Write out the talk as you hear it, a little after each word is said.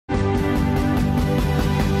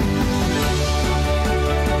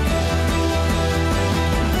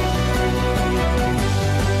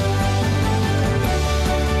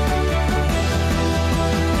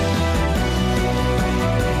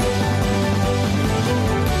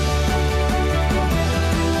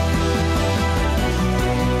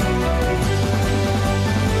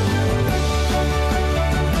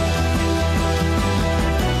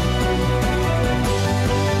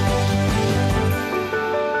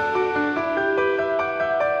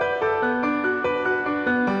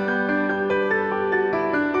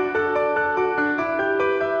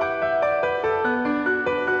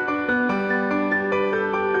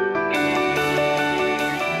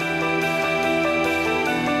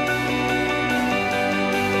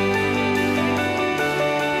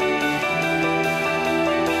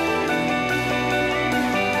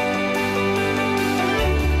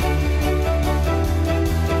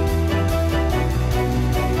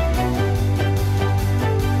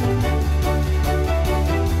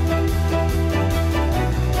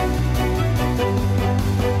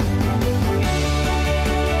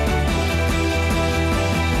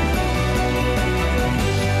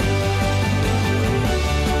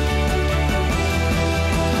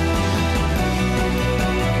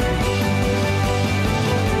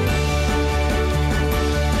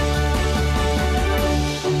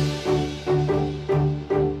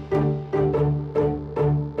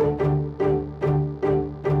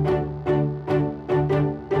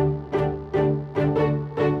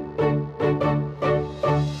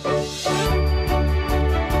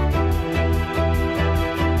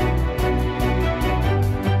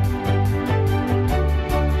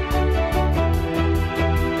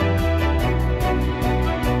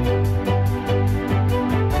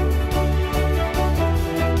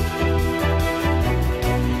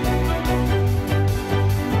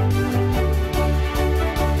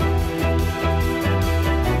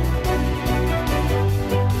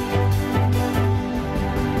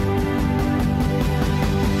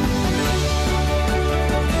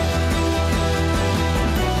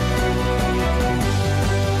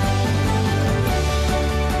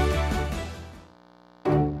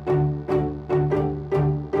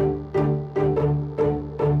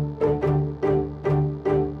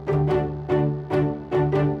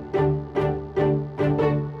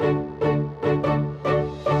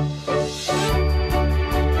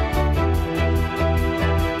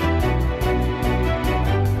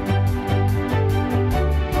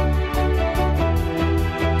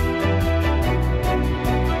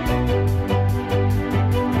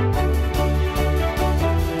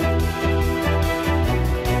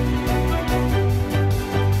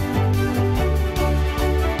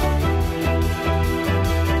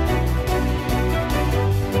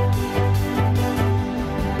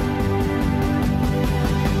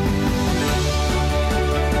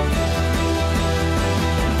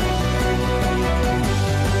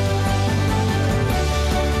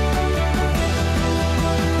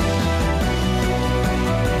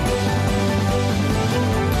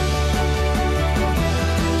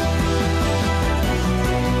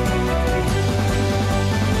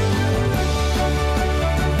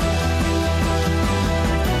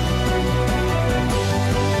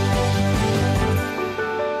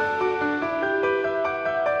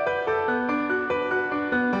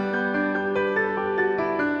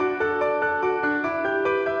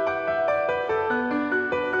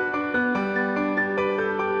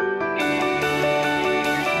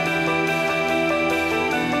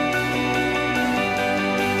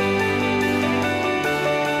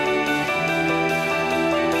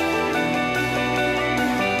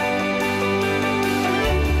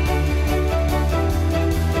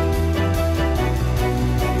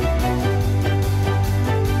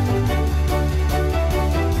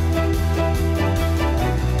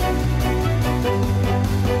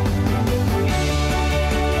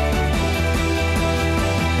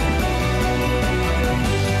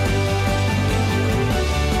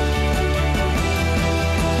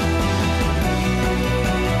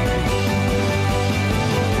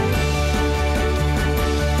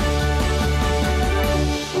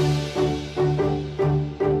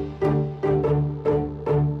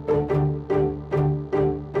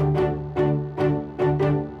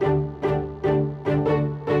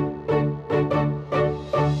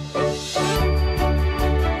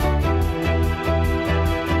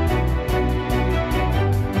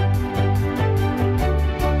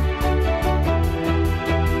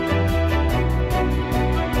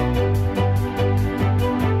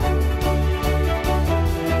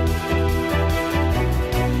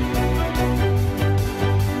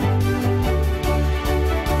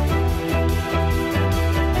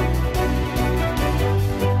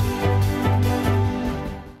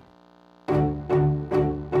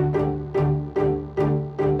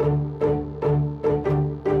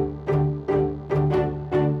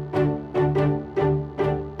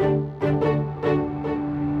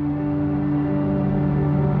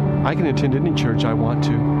I can attend any church I want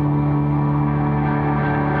to.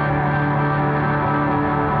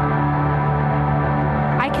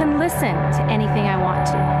 I can listen to anything I want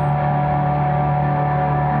to.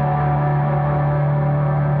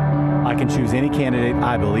 I can choose any candidate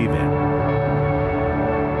I believe in.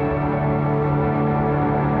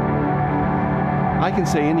 I can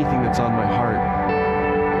say anything that's on my heart.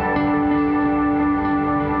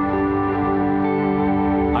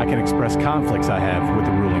 I can express conflicts I have with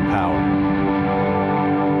the ruling power.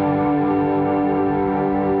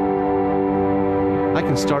 I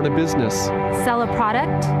can start a business, Sell a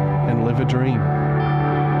product, and live a dream.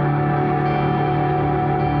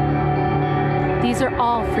 these are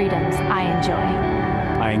all freedoms I enjoy.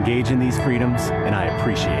 I engage in these freedoms, and I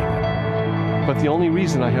appreciate them. But the only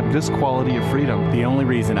reason I have this quality of freedom The only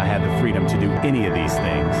reason I have the freedom to do any of these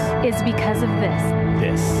things Is because of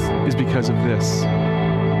this. is because of this.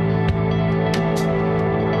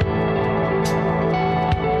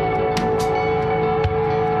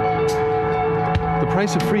 The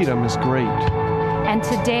price of freedom is great. And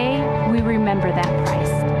today, we remember that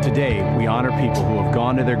price Today, we honor people who have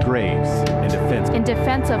gone to their graves in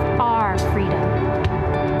defense of our freedom.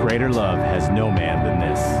 Greater love has no man than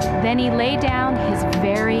this. Then he laid down his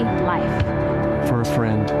very life. For a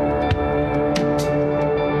friend.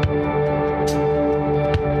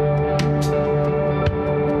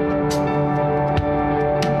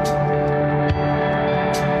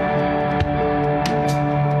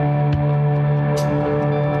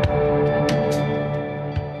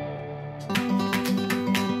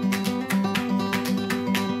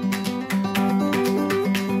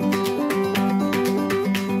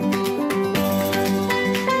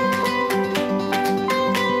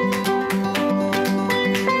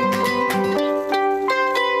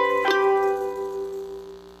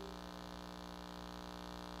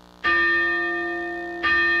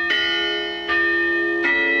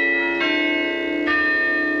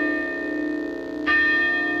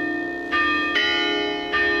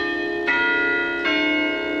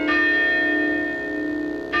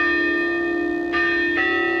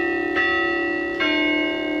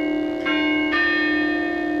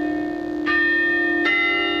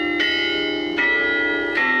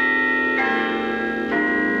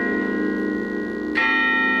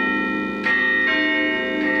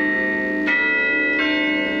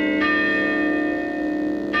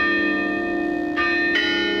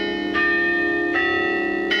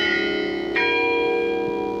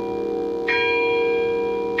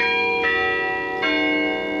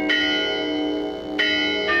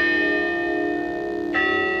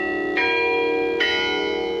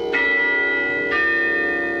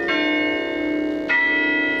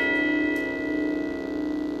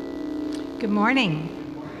 Good morning.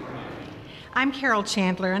 I'm Carol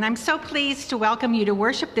Chandler, and I'm so pleased to welcome you to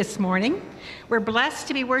worship this morning. We're blessed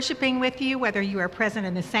to be worshiping with you, whether you are present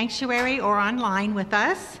in the sanctuary or online with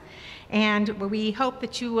us, and we hope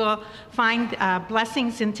that you will find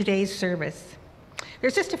blessings in today's service.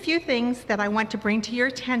 There's just a few things that I want to bring to your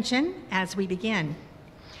attention as we begin.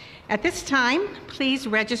 At this time, please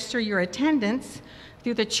register your attendance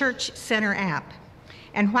through the Church Center app.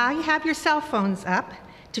 And while you have your cell phones up,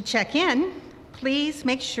 to check in, please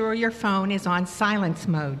make sure your phone is on silence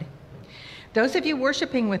mode. Those of you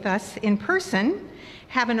worshiping with us in person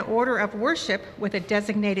have an order of worship with a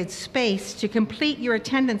designated space to complete your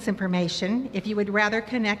attendance information if you would rather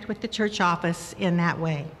connect with the church office in that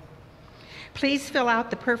way. Please fill out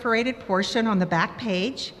the perforated portion on the back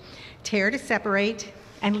page, tear to separate,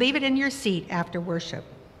 and leave it in your seat after worship.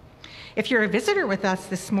 If you're a visitor with us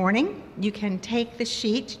this morning, you can take the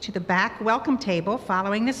sheet to the back welcome table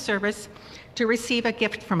following the service to receive a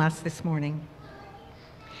gift from us this morning.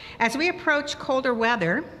 As we approach colder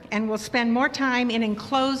weather and will spend more time in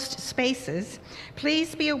enclosed spaces,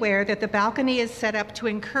 please be aware that the balcony is set up to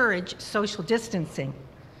encourage social distancing.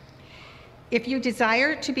 If you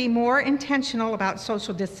desire to be more intentional about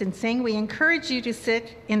social distancing, we encourage you to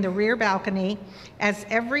sit in the rear balcony, as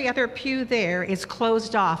every other pew there is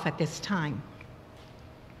closed off at this time.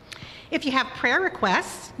 If you have prayer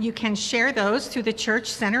requests, you can share those through the Church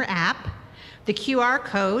Center app, the QR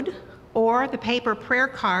code, or the paper prayer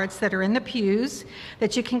cards that are in the pews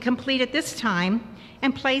that you can complete at this time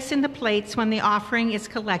and place in the plates when the offering is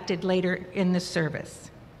collected later in the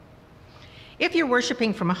service. If you're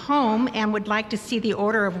worshiping from home and would like to see the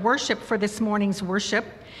order of worship for this morning's worship,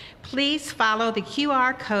 please follow the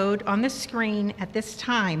QR code on the screen at this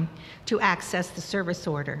time to access the service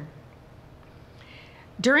order.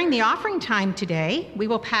 During the offering time today, we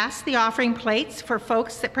will pass the offering plates for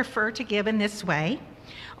folks that prefer to give in this way.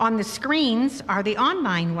 On the screens are the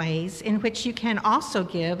online ways in which you can also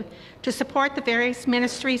give to support the various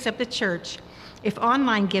ministries of the church if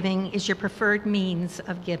online giving is your preferred means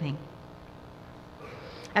of giving.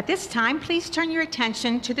 At this time, please turn your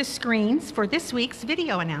attention to the screens for this week's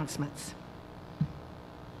video announcements.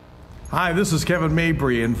 Hi, this is Kevin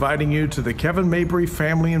Mabry inviting you to the Kevin Mabry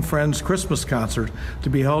Family and Friends Christmas Concert to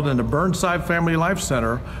be held in the Burnside Family Life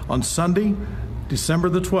Center on Sunday, December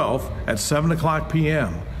the 12th at 7 o'clock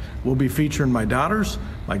p.m. We'll be featuring my daughters,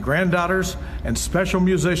 my granddaughters, and special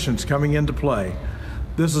musicians coming into play.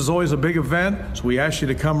 This is always a big event, so we ask you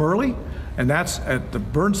to come early, and that's at the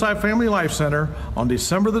Burnside Family Life Center on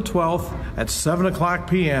December the 12th at 7 o'clock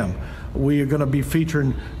p.m. We are going to be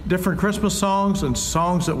featuring different Christmas songs and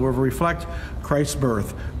songs that will reflect Christ's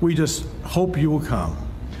birth. We just hope you will come.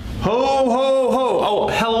 Ho, ho, ho. Oh,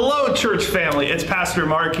 hello, church family. It's Pastor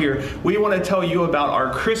Mark here. We want to tell you about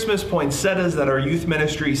our Christmas poinsettias that our youth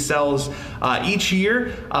ministry sells each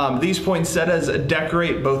year. These poinsettias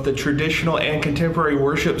decorate both the traditional and contemporary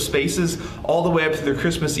worship spaces all the way up to the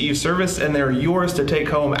Christmas Eve service, and they're yours to take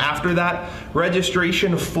home after that.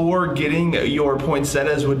 Registration for getting your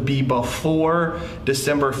poinsettias would be before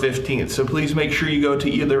December 15th. So please make sure you go to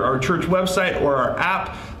either our church website or our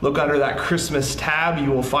app. Look under that Christmas tab.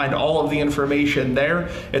 You will find all of the information there.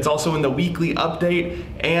 It's also in the weekly update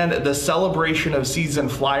and the celebration of season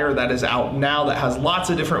flyer that is out now that has lots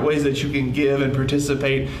of different ways that you can give and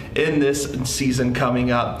participate in this season coming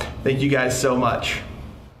up. Thank you guys so much.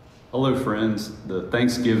 Hello friends, the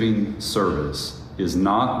Thanksgiving service is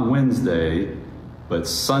not Wednesday, but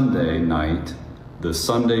Sunday night, the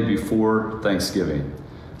Sunday before Thanksgiving.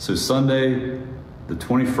 So Sunday, the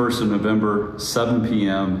 21st of November, 7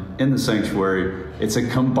 p.m. in the sanctuary. It's a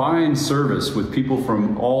combined service with people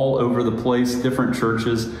from all over the place, different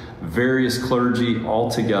churches, various clergy all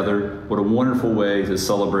together. What a wonderful way to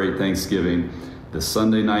celebrate Thanksgiving, the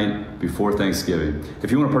Sunday night before Thanksgiving.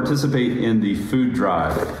 If you want to participate in the food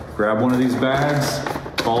drive, grab one of these bags,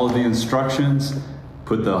 follow the instructions,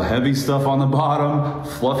 put the heavy stuff on the bottom,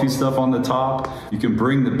 fluffy stuff on the top. You can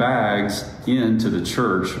bring the bags into the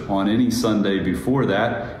church on any Sunday before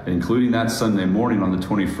that, including that Sunday morning on the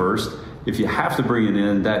 21st. If you have to bring it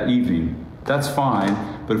in that evening, that's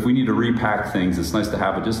fine. But if we need to repack things, it's nice to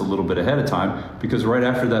have it just a little bit ahead of time, because right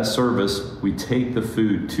after that service, we take the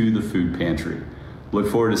food to the food pantry. Look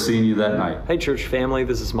forward to seeing you that night. Hey church family,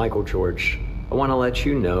 this is Michael George. I want to let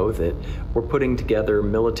you know that we're putting together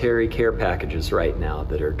military care packages right now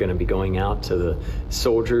that are going to be going out to the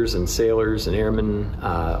soldiers and sailors and airmen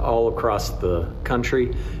all across the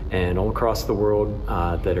country and all across the world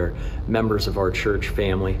that are members of our church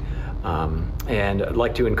family. And I'd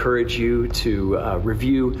like to encourage you to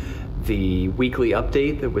review the weekly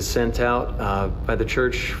update that was sent out by the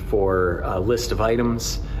church for a list of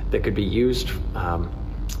items that could be used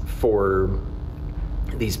for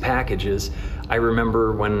these packages. I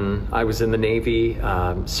remember when I was in the Navy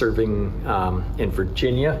serving in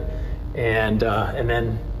Virginia, and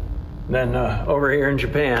then over here in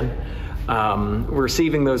Japan,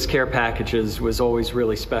 receiving those care packages was always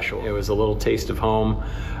really special. It was a little taste of home,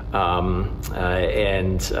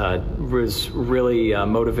 and was really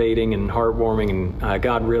motivating and heartwarming, and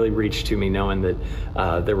God really reached to me knowing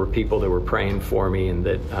that there were people that were praying for me and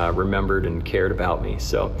that remembered and cared about me.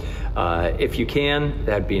 So if you can,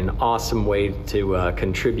 that'd be an awesome way to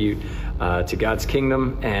contribute to God's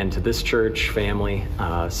kingdom and to this church family.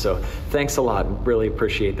 So thanks a lot. Really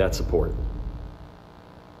appreciate that support.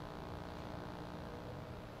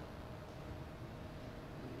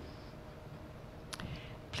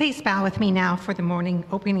 Please bow with me now for the morning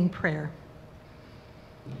opening prayer.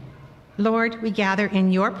 Lord, we gather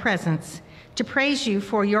in your presence to praise you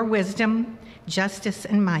for your wisdom, justice,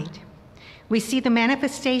 and might. We see the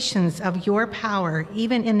manifestations of your power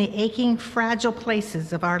even in the aching, fragile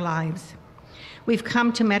places of our lives. We've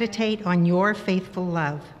come to meditate on your faithful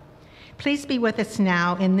love. Please be with us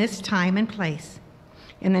now in this time and place.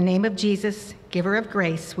 In the name of Jesus, giver of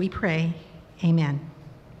grace, we pray. Amen.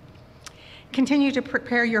 Continue to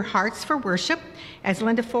prepare your hearts for worship as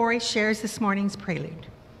Linda Forey shares this morning's prelude.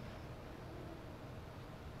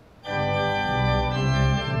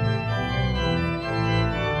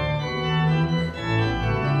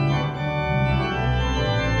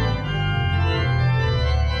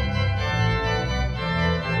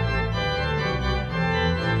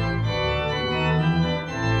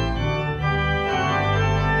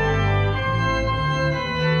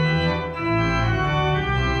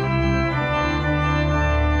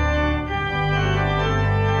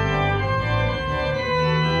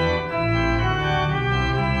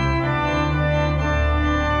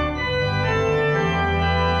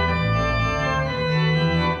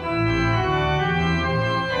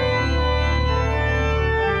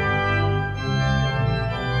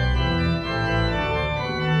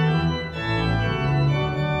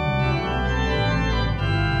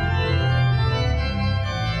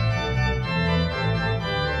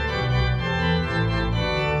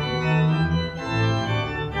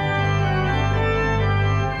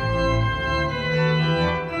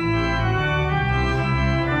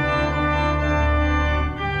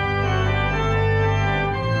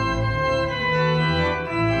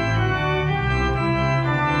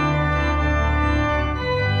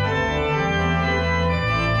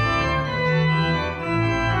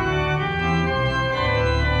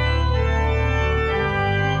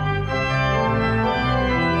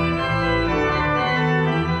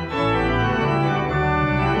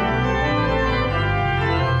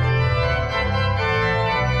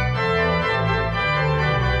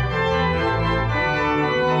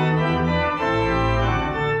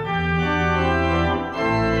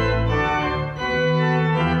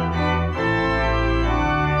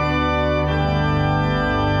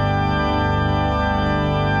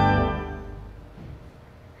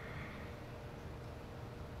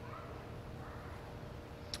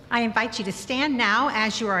 I invite you to stand now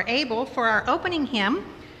as you are able for our opening hymn,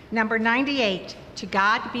 number 98, To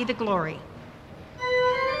God Be the Glory.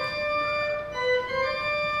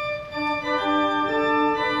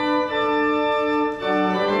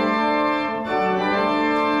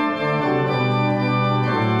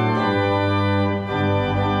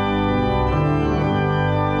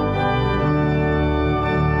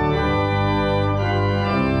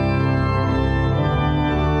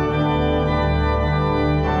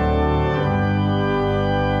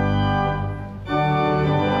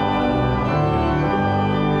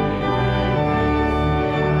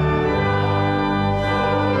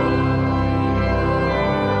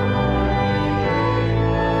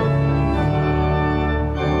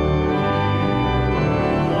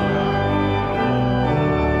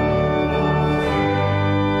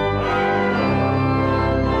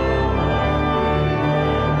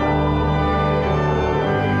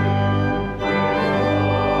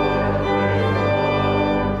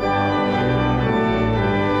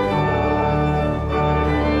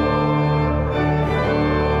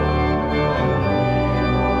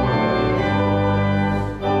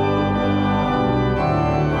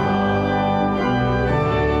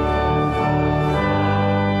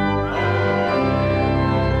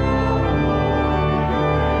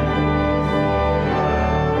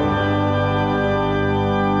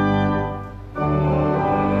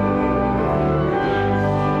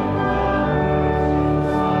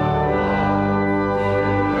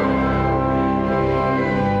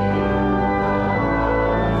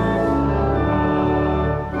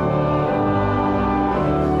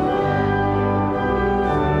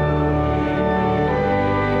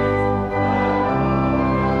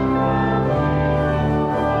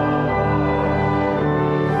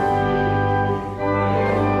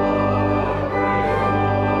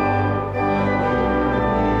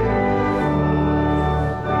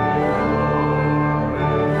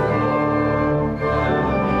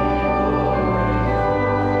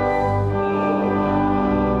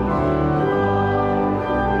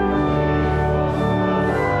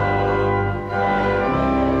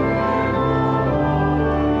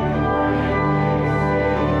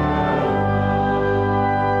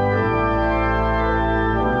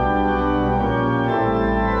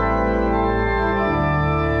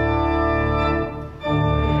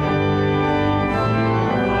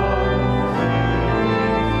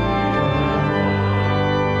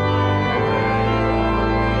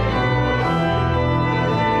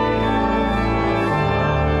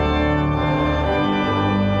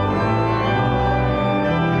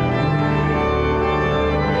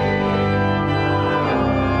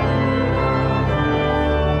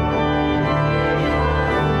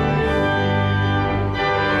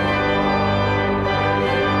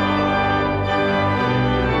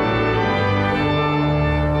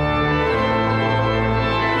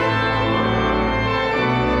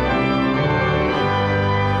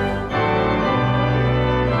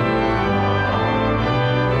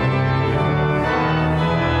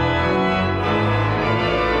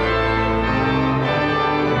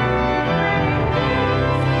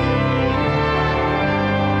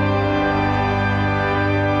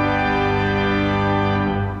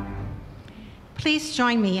 Please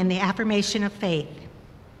join me in the affirmation of faith.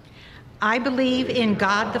 I believe in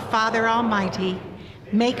God the Father Almighty,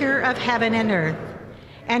 maker of heaven and earth,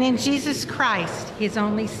 and in Jesus Christ, his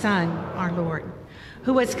only Son, our Lord,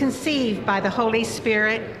 who was conceived by the Holy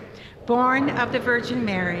Spirit, born of the Virgin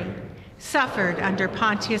Mary, suffered under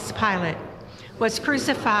Pontius Pilate, was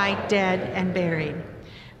crucified, dead, and buried.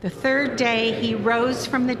 The third day he rose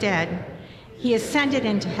from the dead. He ascended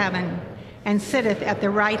into heaven and sitteth at the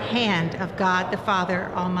right hand of God the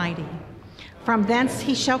Father Almighty. From thence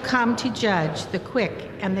he shall come to judge the quick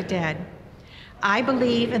and the dead. I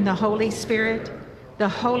believe in the Holy Spirit, the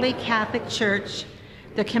Holy Catholic Church,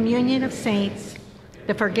 the communion of saints,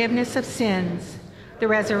 the forgiveness of sins, the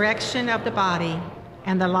resurrection of the body,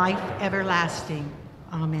 and the life everlasting.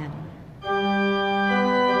 Amen.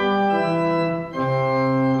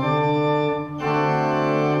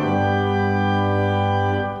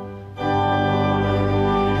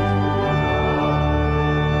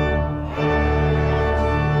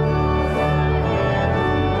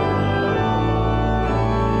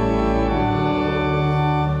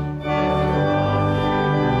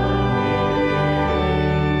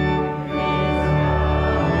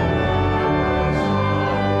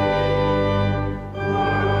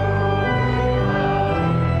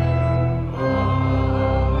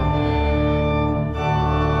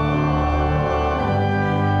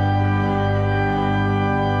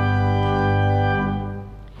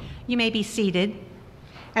 You may be seated.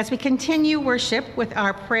 as we continue worship with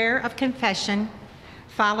our prayer of confession,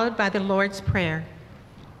 followed by the Lord's Prayer.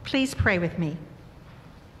 Please pray with me.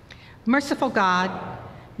 Merciful God,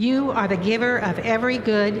 you are the giver of every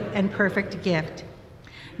good and perfect gift.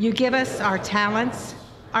 You give us our talents,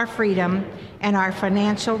 our freedom, and our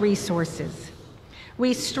financial resources.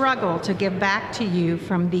 We struggle to give back to you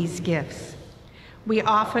from these gifts. We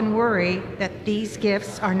often worry that these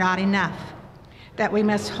gifts are not enough, that we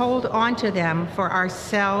must hold on to them for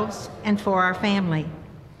ourselves and for our family.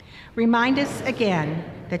 Remind us again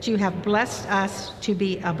that you have blessed us to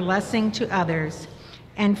be a blessing to others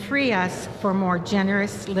and free us for more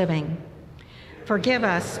generous living. Forgive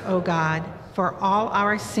us, O God, for all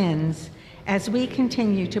our sins as we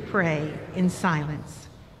continue to pray in silence.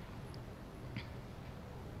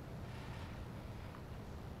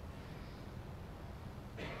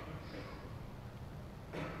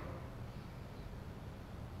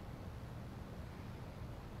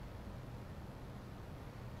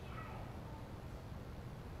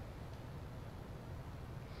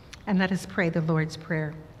 And let us pray the Lord's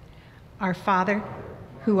Prayer. Our Father,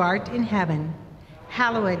 who art in heaven,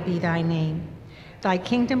 hallowed be thy name. Thy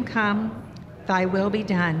kingdom come, thy will be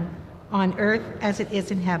done, on earth as it is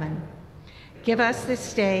in heaven. Give us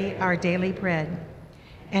this day our daily bread,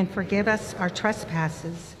 and forgive us our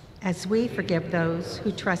trespasses, as we forgive those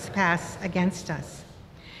who trespass against us.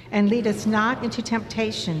 And lead us not into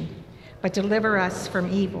temptation, but deliver us from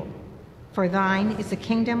evil. For thine is the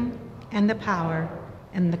kingdom and the power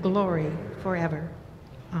and the glory forever.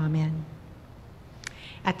 Amen.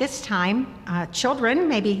 At this time, children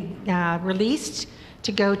may be released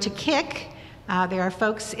to go to KIC. There are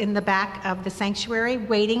folks in the back of the sanctuary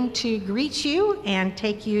waiting to greet you and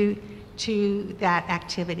take you to that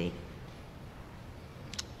activity.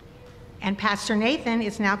 And Pastor Nathan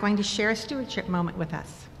is now going to share a stewardship moment with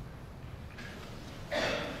us.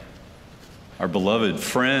 Our beloved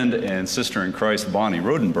friend and sister in Christ, Bonnie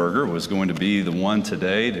Rodenberger, was going to be the one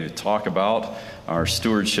today to talk about our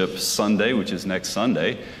Stewardship Sunday, which is next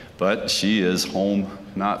Sunday, but she is home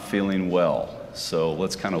not feeling well. So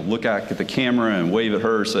let's kind of look at the camera and wave at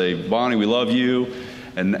her, say, Bonnie, we love you,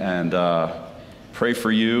 and pray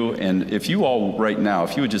for you. And if you all right now,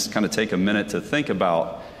 if you would just kind of take a minute to think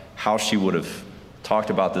about how she would have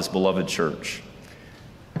talked about this beloved church.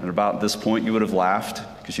 And about this point, you would have laughed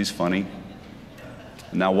because she's funny.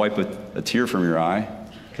 And now wipe a tear from your eye,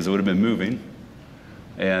 because it would have been moving.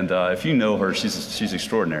 And if you know her, she's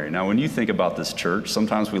extraordinary. Now, when you think about this church,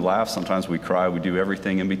 sometimes we laugh, sometimes we cry, we do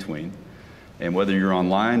everything in between. And whether you're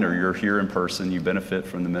online or you're here in person, you benefit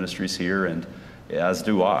from the ministries here, and as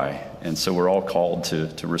do I. And so we're all called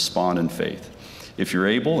to respond in faith. If you're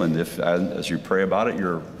able, and if as you pray about it,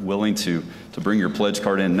 you're willing to bring your pledge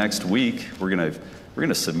card in next week, we're going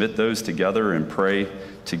to submit those together and pray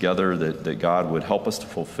together that God would help us to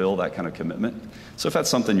fulfill that kind of commitment. So if that's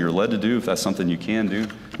something you're led to do, if that's something you can do,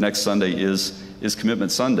 next Sunday is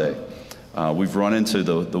Commitment Sunday. We've run into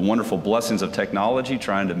the wonderful blessings of technology,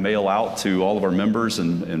 trying to mail out to all of our members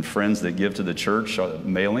and friends that give to the church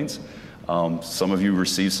mailings. Some of you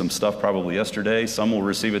received some stuff probably yesterday. Some will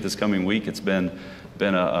receive it this coming week. It's been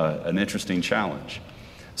an interesting challenge.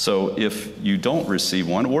 So if you don't receive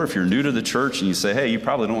one, or if you're new to the church and you say, hey, you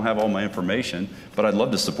probably don't have all my information, but I'd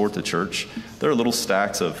love to support the church, there are little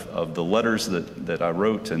stacks of the letters that I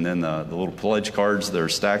wrote, and then the little pledge cards. There are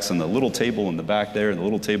stacks in the little table in the back there, and the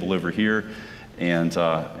little table over here. And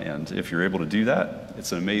if you're able to do that,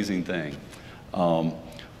 it's an amazing thing.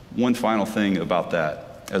 One final thing about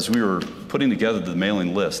that. As we were putting together the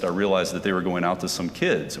mailing list, I realized that they were going out to some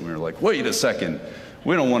kids. And we were like, wait a second.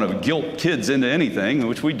 We don't want to guilt kids into anything,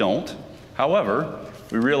 which we don't. However,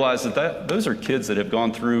 we realize that those are kids that have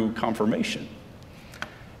gone through confirmation.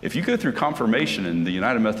 If you go through confirmation in the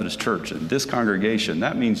United Methodist Church, in this congregation,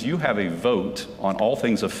 that means you have a vote on all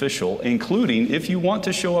things official, including if you want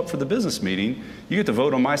to show up for the business meeting, you get to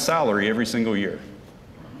vote on my salary every single year.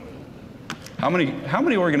 How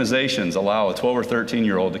many organizations allow a 12 or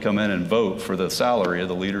 13-year-old to come in and vote for the salary of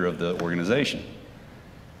the leader of the organization?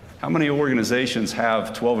 How many organizations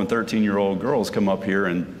have 12 and 13-year-old girls come up here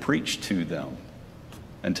and preach to them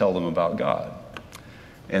and tell them about God?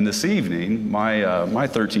 And this evening, my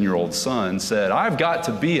 13-year-old son said, I've got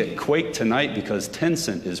to be at Quake tonight because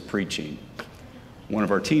Tencent is preaching. One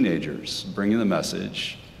of our teenagers bringing the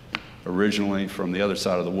message, originally from the other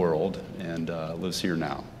side of the world, and lives here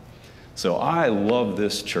now. So I love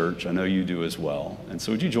this church. I know you do as well. And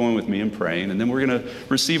so would you join with me in praying? And then we're going to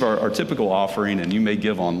receive our typical offering. And you may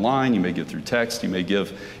give online. You may give through text. You may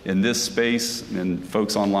give in this space. And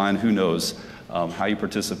folks online, who knows how you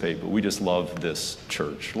participate. But we just love this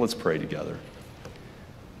church. Let's pray together.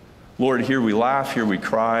 Lord, here we laugh, here we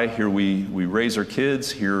cry, here we raise our kids,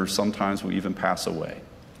 here sometimes we even pass away.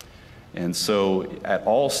 And so at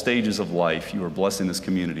all stages of life, you are blessing this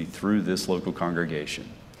community through this local congregation.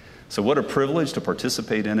 So what a privilege to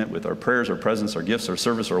participate in it with our prayers, our presence, our gifts, our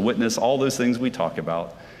service, our witness, all those things we talk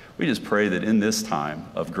about. We just pray that in this time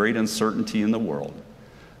of great uncertainty in the world,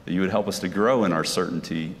 that you would help us to grow in our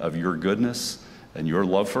certainty of your goodness and your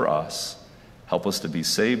love for us. Help us to be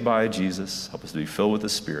saved by Jesus, help us to be filled with the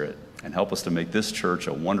Spirit, and help us to make this church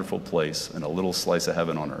a wonderful place and a little slice of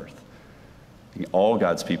heaven on earth. And all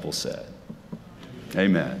God's people said,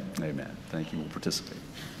 amen, amen. Thank you. We'll participate.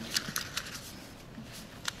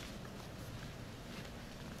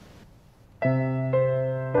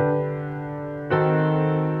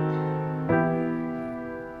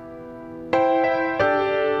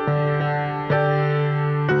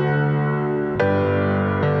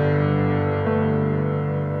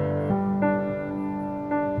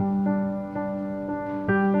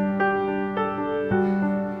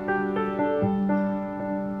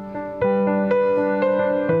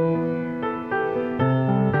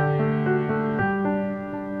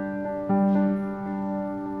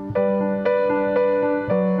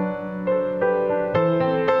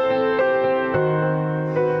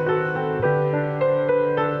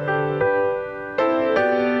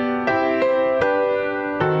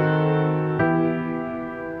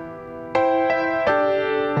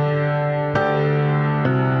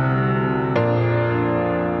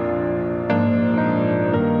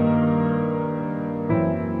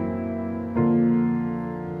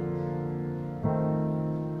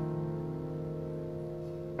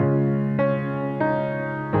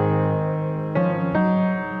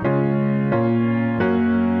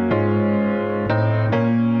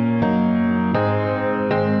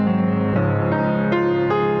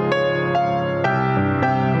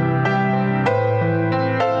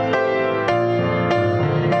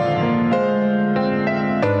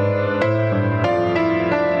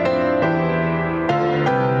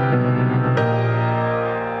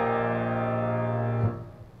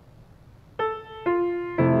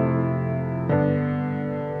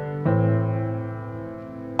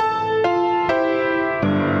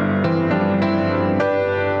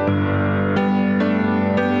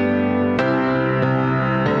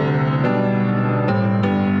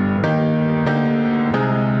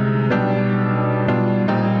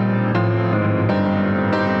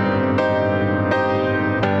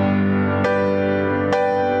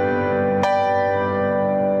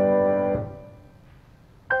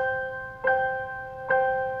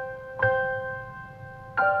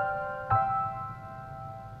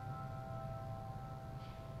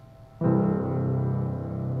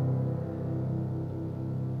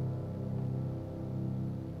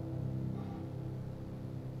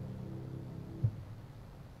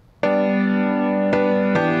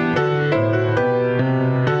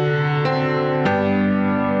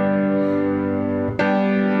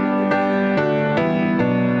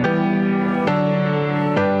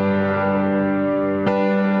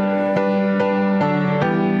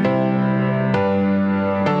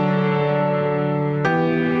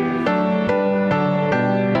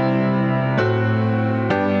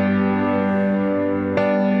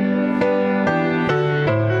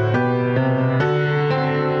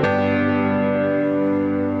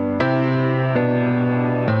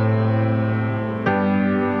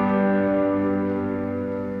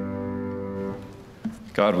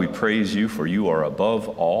 God, we praise you, for you are above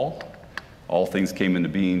all. All things came into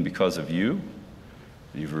being because of you.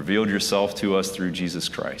 You've revealed yourself to us through Jesus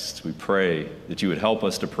Christ. We pray that you would help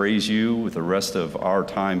us to praise you with the rest of our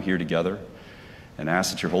time here together, and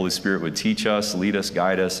ask that your Holy Spirit would teach us, lead us,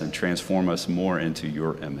 guide us, and transform us more into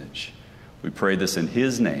your image. We pray this in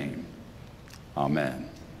his name. Amen.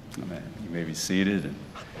 Amen. You may be seated. And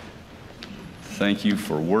thank you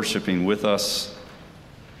for worshiping with us.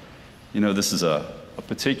 You know, this is a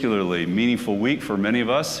particularly meaningful week for many of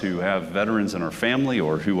us who have veterans in our family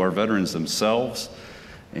or who are veterans themselves.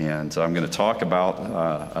 And I'm going to talk about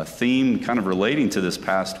a theme kind of relating to this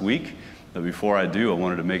past week. But before I do, I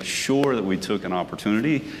wanted to make sure that we took an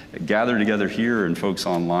opportunity, gather together here and folks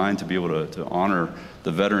online, to be able to honor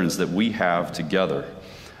the veterans that we have together.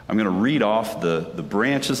 I'm going to read off the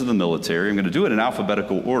branches of the military. I'm going to do it in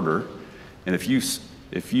alphabetical order. And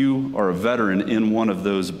if you are a veteran in one of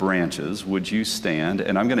those branches, would you stand?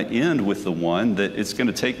 And I'm going to end with the one that it's going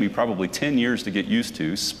to take me probably 10 years to get used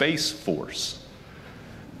to, Space Force.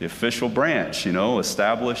 The official branch,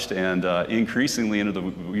 established, and increasingly into the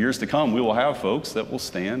years to come, we will have folks that will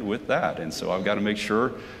stand with that. And so I've got to make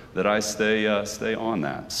sure that I stay on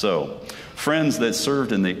that. So, friends that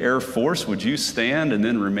served in the Air Force, would you stand and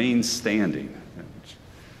then remain standing?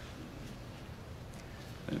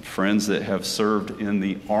 And friends that have served in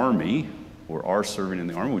the Army or are serving in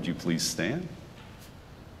the Army, would you please stand?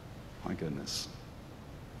 My goodness.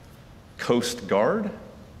 Coast Guard,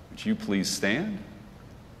 would you please stand?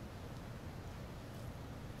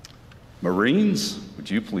 Marines, would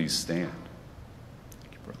you please stand?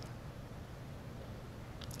 Thank you, brother.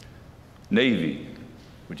 Navy,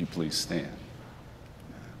 would you please stand?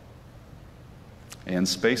 And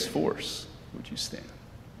Space Force, would you stand?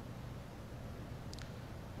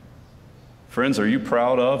 Friends, are you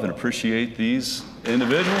proud of and appreciate these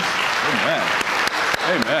individuals? Amen.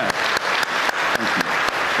 Amen.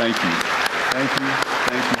 Thank you. Thank you.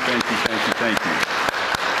 Thank you. Thank you. Thank you. Thank you.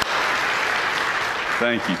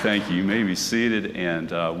 Thank you. Thank you. You may be seated,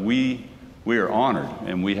 and we are honored,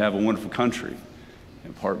 and we have a wonderful country,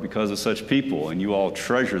 in part because of such people, and you all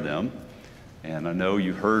treasure them. And I know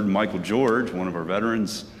you heard Michael George, one of our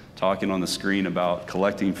veterans, talking on the screen about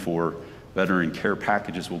collecting for veteran care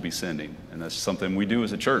packages we'll be sending. And that's something we do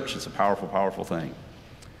as a church. It's a powerful, powerful thing.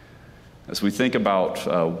 As we think about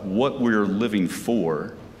what we're living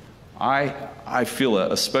for, I feel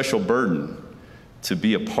a special burden to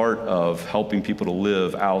be a part of helping people to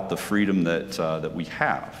live out the freedom that we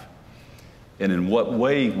have, and in what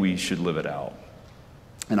way we should live it out.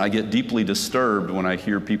 And I get deeply disturbed when I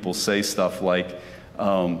hear people say stuff like,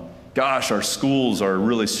 gosh, our schools are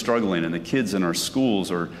really struggling, and the kids in our schools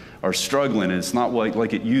are struggling, and it's not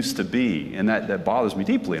like it used to be. And that bothers me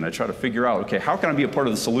deeply. And I try to figure out, okay, how can I be a part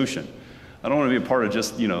of the solution? I don't want to be a part of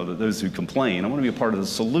just, those who complain. I want to be a part of the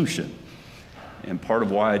solution. And part of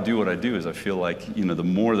why I do what I do is I feel like, the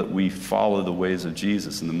more that we follow the ways of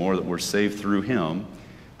Jesus and the more that we're saved through him,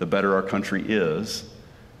 the better our country is.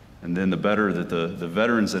 And then the better that the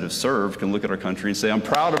veterans that have served can look at our country and say, I'm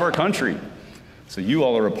proud of our country. So you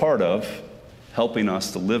all are a part of helping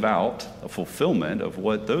us to live out a fulfillment of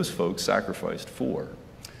what those folks sacrificed for.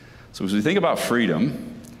 So as we think about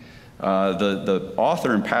freedom, the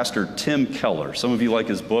author and pastor Tim Keller, some of you like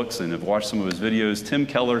his books and have watched some of his videos. Tim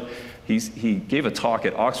Keller, he gave a talk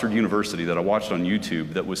at Oxford University that I watched on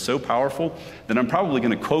YouTube that was so powerful that I'm probably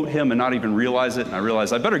going to quote him and not even realize it, and I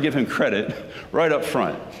realized I better give him credit right up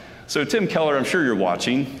front. So Tim Keller, I'm sure you're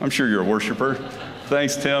watching. I'm sure you're a worshiper.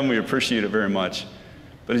 Thanks, Tim. We appreciate it very much.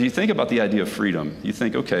 But as you think about the idea of freedom, you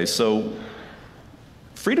think, okay, so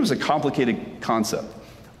freedom is a complicated concept.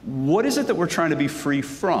 What is it that we're trying to be free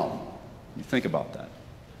from? You think about that.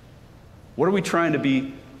 What are we trying to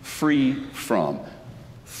be free from?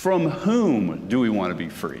 From whom do we want to be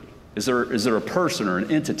free? Is there a person or an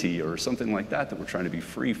entity or something like that we're trying to be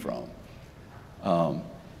free from?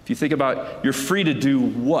 If you think about, you're free to do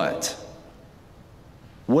what?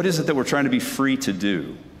 What is it that we're trying to be free to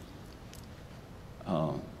do?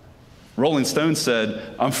 Rolling Stone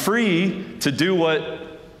said, I'm free to do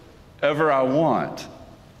whatever I want.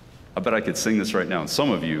 I bet I could sing this right now, and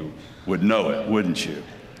some of you would know it, wouldn't you?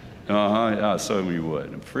 Yeah, some of you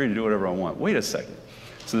would. I'm free to do whatever I want. Wait a second.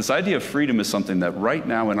 So this idea of freedom is something that right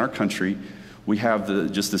now in our country, we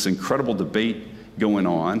have just this incredible debate going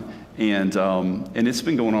on, and it's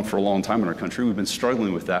been going on for a long time in our country. We've been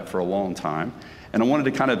struggling with that for a long time, and I wanted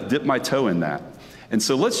to kind of dip my toe in that. And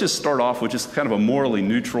so let's just start off with just kind of a morally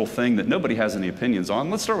neutral thing that nobody has any opinions on.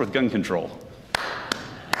 Let's start with gun control.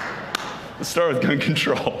 Let's start with gun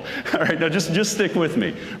control. All right, now just stick with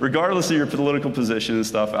me. Regardless of your political position and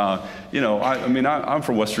stuff, I'm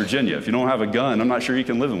from West Virginia. If you don't have a gun, I'm not sure you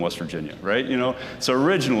can live in West Virginia, right? So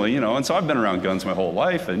originally, and so I've been around guns my whole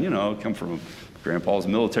life, and, come from Grandpa's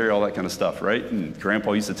military, all that kind of stuff, right? And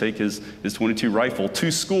Grandpa used to take his .22 rifle to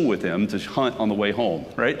school with him to hunt on the way home,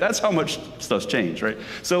 right? That's how much stuff's changed, right?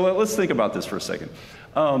 So let's think about this for a second.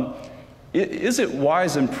 Is it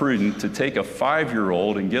wise and prudent to take a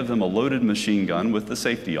 5-year-old and give them a loaded machine gun with the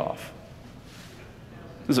safety off?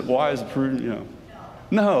 Is it wise and prudent?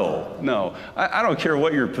 No. I don't care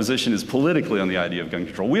what your position is politically on the idea of gun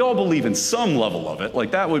control. We all believe in some level of it.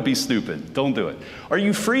 Like, that would be stupid. Don't do it. Are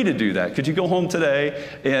you free to do that? Could you go home today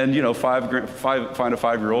and, find a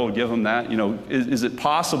 5-year-old, give them that? Is it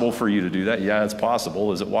possible for you to do that? Yeah, it's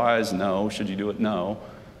possible. Is it wise? No. Should you do it? No.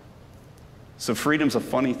 So freedom's a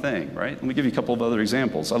funny thing, right? Let me give you a couple of other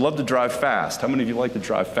examples. I love to drive fast. How many of you like to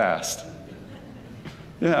drive fast?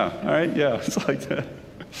 Yeah, all right, yeah, it's like that.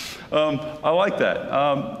 I like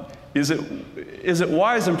that. Is it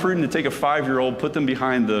wise and prudent to take a 5-year-old, put them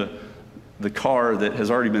behind the car that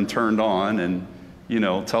has already been turned on, and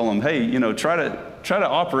tell them, hey, try to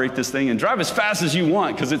operate this thing and drive as fast as you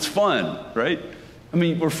want because it's fun, right? I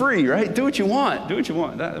mean, we're free, right? Do what you want. Do what you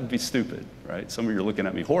want. That would be stupid, right? Some of you are looking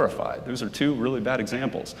at me horrified. Those are two really bad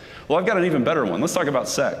examples. Well, I've got an even better one. Let's talk about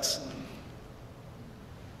sex.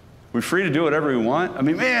 We're free to do whatever we want. I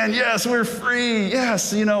mean, man, yes, we're free.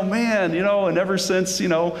 Yes, man, and ever since, the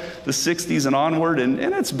 60s and onward, and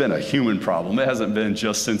it's been a human problem. It hasn't been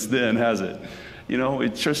just since then, has it?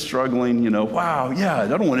 It's just struggling, wow, yeah, I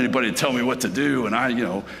don't want anybody to tell me what to do, and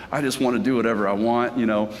I just want to do whatever I want,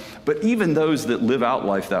 But even those that live out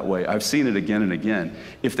life that way, I've seen it again and again.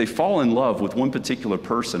 If they fall in love with one particular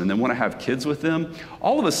person and then want to have kids with them,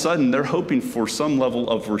 all of a sudden they're hoping for some level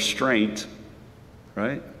of restraint,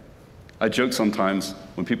 right? I joke sometimes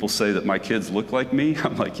when people say that my kids look like me,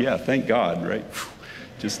 I'm like, yeah, thank God, right?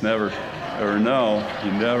 Just never know.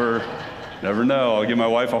 You never know. I'll give my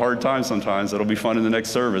wife a hard time sometimes. It'll be fun in the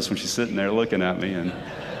next service when she's sitting there looking at me and,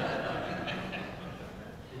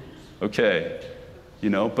 okay,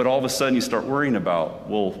 but all of a sudden you start worrying about,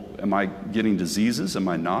 well, am I getting diseases? Am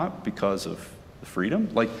I not because of the freedom?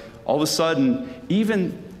 Like all of a sudden,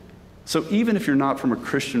 even if you're not from a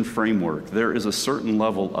Christian framework, there is a certain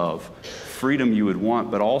level of freedom you would want,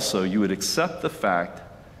 but also you would accept the fact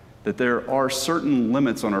that there are certain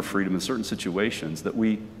limits on our freedom in certain situations that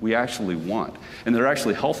we actually want, and they're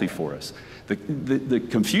actually healthy for us. The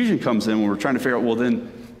confusion comes in when we're trying to figure out, well,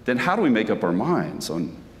 then how do we make up our minds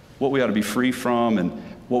on what we ought to be free from and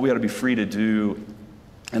what we ought to be free to do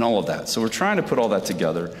and all of that. So we're trying to put all that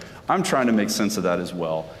together. I'm trying to make sense of that as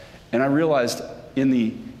well. And I realized in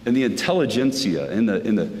the intelligentsia, in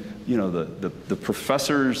the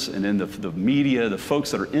professors and in the media, the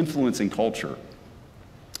folks that are influencing culture,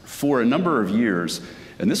 for a number of years,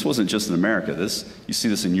 and this wasn't just in America, you see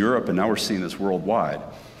this in Europe, and now we're seeing this worldwide,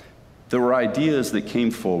 there were ideas that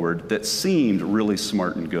came forward that seemed really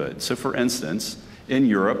smart and good. So for instance, in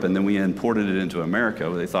Europe, and then we imported it into America,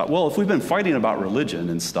 where they thought, well, if we've been fighting about religion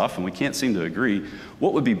and stuff and we can't seem to agree,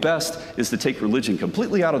 what would be best is to take religion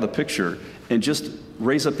completely out of the picture and just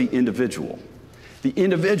raise up the individual. The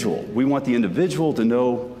individual, we want the individual to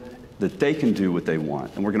know that they can do what they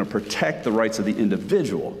want, and we're going to protect the rights of the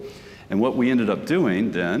individual. And what we ended up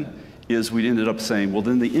doing then is we ended up saying, well,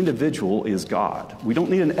 then the individual is God. We don't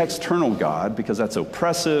need an external God because that's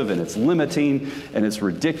oppressive and it's limiting and it's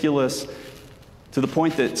ridiculous, to the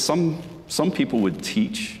point that some people would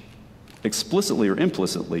teach explicitly or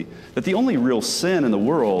implicitly that the only real sin in the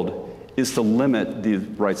world is to limit the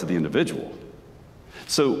rights of the individual.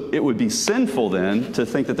 So it would be sinful then to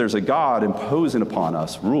think that there's a God imposing upon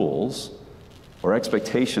us rules or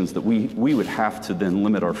expectations that we would have to then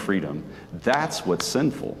limit our freedom. That's what's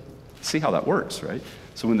sinful. See how that works, right?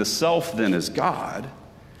 So when the self then is God,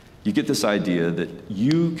 you get this idea that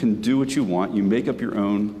you can do what you want, you make up your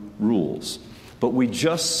own rules. But we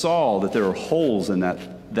just saw that there are holes in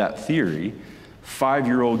that theory.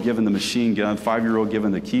 5-year-old given the machine gun, 5-year-old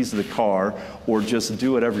given the keys to the car, or just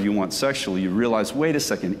do whatever you want sexually. You realize, wait a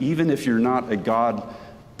second, even if you're not a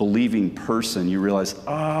God-believing person, you realize,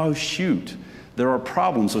 oh, shoot, there are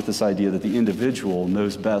problems with this idea that the individual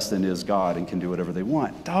knows best and is God and can do whatever they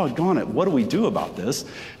want. Doggone it, what do we do about this?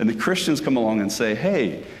 And the Christians come along and say,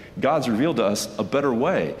 hey, God's revealed to us a better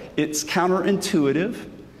way. It's counterintuitive.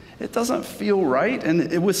 It doesn't feel right,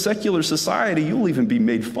 and with secular society, you'll even be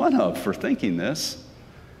made fun of for thinking this.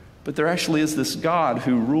 But there actually is this God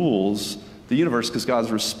who rules the universe because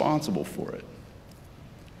God's responsible for it.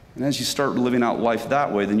 And as you start living out life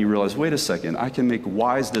that way, then you realize, wait a second, I can make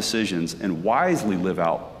wise decisions and wisely live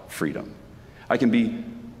out freedom. I can be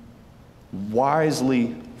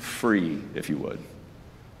wisely free, if you would,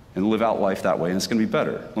 and live out life that way, and it's going to be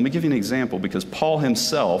better. Let me give you an example, because Paul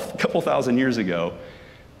himself, a couple thousand years ago,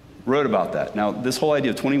 wrote about that. Now, this whole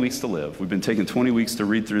idea of 20 weeks to live, we've been taking 20 weeks to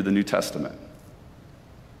read through the New Testament.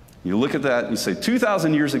 You look at that and you say,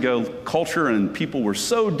 2,000 years ago, culture and people were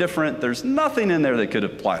so different, there's nothing in there that could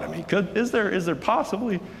apply to me. Is there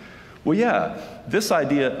possibly? Well, yeah, this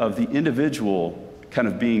idea of the individual kind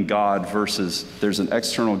of being God versus there's an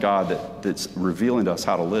external God that's revealing to us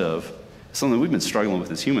how to live, is something we've been struggling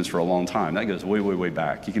with as humans for a long time. That goes way, way, way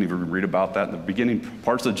back. You can even read about that in the beginning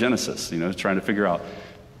parts of Genesis, trying to figure out,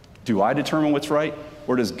 do I determine what's right,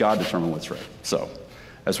 or does God determine what's right? So,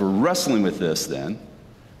 as we're wrestling with this then,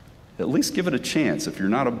 at least give it a chance. If you're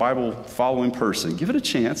not a Bible-following person, give it a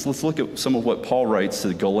chance. Let's look at some of what Paul writes to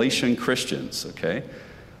the Galatian Christians, okay?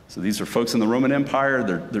 So these are folks in the Roman Empire.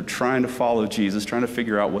 They're trying to follow Jesus, trying to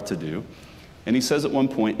figure out what to do. And he says at one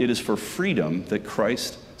point, it is for freedom that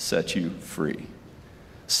Christ set you free.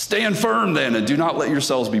 Stand firm then, and do not let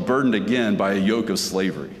yourselves be burdened again by a yoke of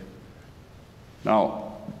slavery. Now,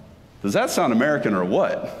 does that sound American or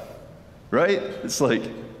what? Right? It's like,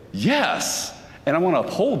 yes. And I want to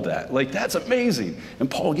uphold that. Like, that's amazing. And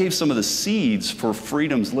Paul gave some of the seeds for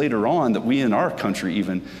freedoms later on that we in our country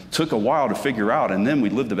even took a while to figure out, and then we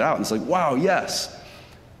lived it out. And it's like, wow, yes,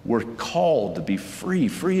 we're called to be free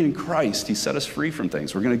in Christ. He set us free from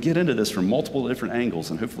things. We're going to get into this from multiple different angles,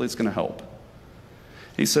 and hopefully it's going to help.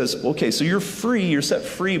 He says, okay, so you're free, you're set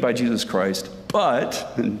free by Jesus Christ,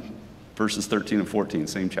 but, in verses 13 and 14,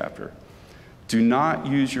 same chapter, do not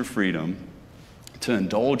use your freedom to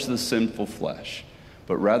indulge the sinful flesh,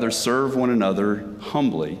 but rather serve one another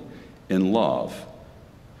humbly in love.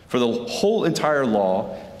 For the whole entire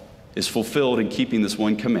law is fulfilled in keeping this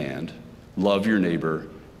one command: love your neighbor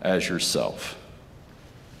as yourself.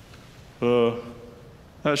 That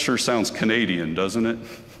sure sounds Canadian, doesn't it?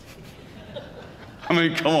 I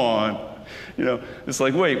mean, come on. You know, it's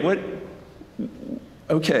like, wait, what?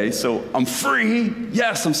 Okay, so I'm free.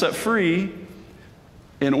 Yes, I'm set free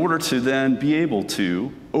in order to then be able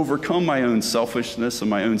to overcome my own selfishness and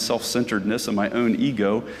my own self-centeredness and my own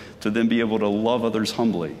ego to then be able to love others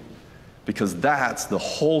humbly. Because that's the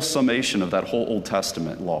whole summation of that whole Old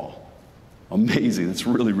Testament law. Amazing. It's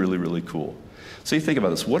really, really, really cool. So you think about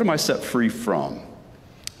this. What am I set free from?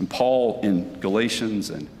 And Paul in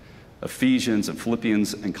Galatians and Ephesians and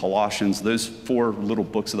Philippians and Colossians, those 4 little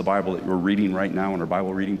books of the Bible that we're reading right now in our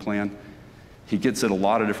Bible reading plan, he gets at a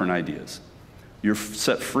lot of different ideas. You're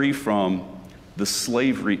set free from the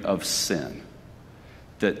slavery of sin,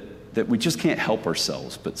 that we just can't help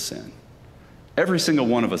ourselves but sin. Every single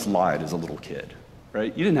one of us lied as a little kid,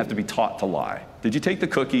 right? You didn't have to be taught to lie. Did you take the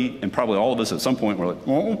cookie? And probably all of us at some point were like,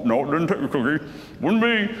 oh, no, didn't take the cookie. Wasn't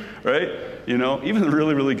me, right? You know, even the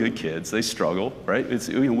really, really good kids, they struggle, right?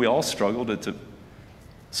 We all struggle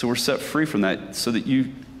so we're set free from that so that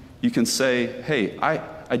you can say, hey,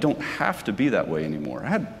 I don't have to be that way anymore. I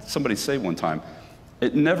had somebody say one time,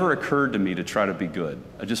 it never occurred to me to try to be good.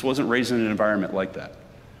 I just wasn't raised in an environment like that.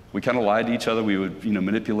 We kind of lied to each other. We would,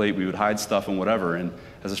 manipulate. We would hide stuff and whatever. And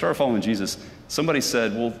as I started following Jesus, somebody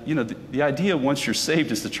said, well, the idea once you're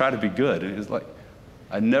saved is to try to be good. And it was like,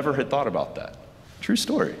 I never had thought about that. True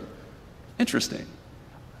story. Interesting.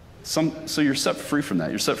 So you're set free from that.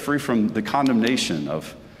 You're set free from the condemnation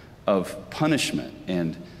of punishment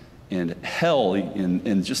and hell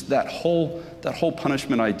and just that whole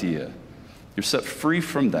punishment idea. You're set free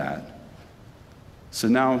from that. So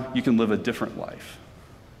now you can live a different life.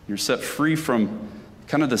 You're set free from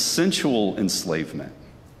kind of the sensual enslavement.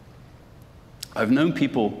 I've known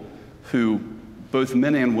people who, both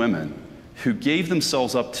men and women, who gave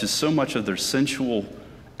themselves up to so much of their sensual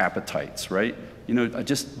appetites, right? I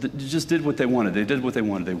just did what they wanted. They did what they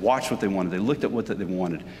wanted. They watched what they wanted. They looked at what they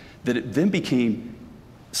wanted. That it then became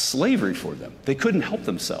slavery for them. They couldn't help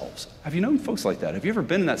themselves. Have you known folks like that? Have you ever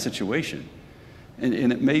been in that situation?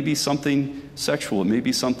 And it may be something sexual. It may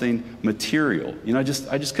be something material. I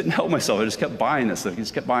just couldn't help myself. I just kept buying this stuff. I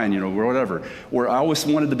just kept buying, or whatever. Or I always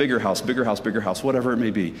wanted the bigger house, whatever it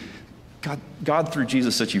may be. God through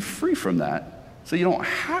Jesus set you free from that, so you don't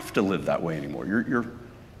have to live that way anymore.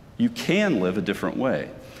 You can live a different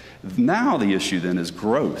way. Now the issue then is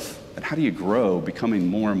growth. And how do you grow, becoming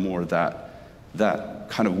more and more that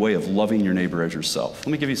kind of way of loving your neighbor as yourself?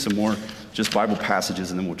 Let me give you some more just Bible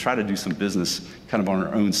passages, and then we'll try to do some business kind of on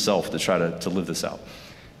our own self to try to live this out.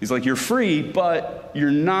 He's like, you're free, but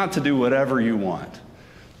you're not to do whatever you want.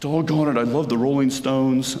 Doggone it, I love the Rolling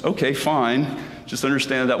Stones. Okay, fine. Just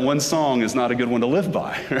understand that one song is not a good one to live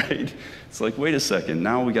by, right? It's like, wait a second,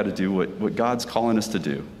 now we got to do what God's calling us to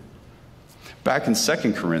do. Back in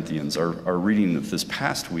 2 Corinthians, our reading of this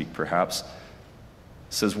past week, perhaps,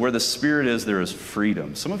 says, where the Spirit is, there is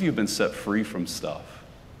freedom. Some of you have been set free from stuff.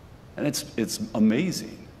 And it's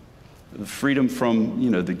amazing. The freedom from,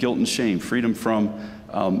 the guilt and shame, freedom from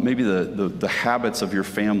maybe the habits of your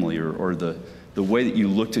family or the way that you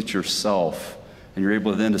looked at yourself, and you're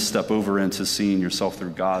able then to step over into seeing yourself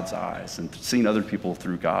through God's eyes and seeing other people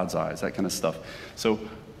through God's eyes, that kind of stuff. So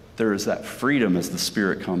there is that freedom as the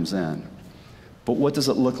Spirit comes in. But what does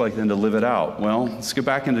it look like then to live it out? Well, let's go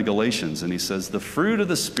back into Galatians, and he says, the fruit of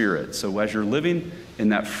the Spirit. So as you're living in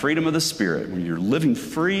that freedom of the Spirit, when you're living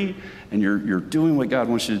free and you're doing what God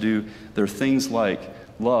wants you to do, there are things like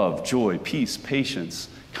love, joy, peace, patience,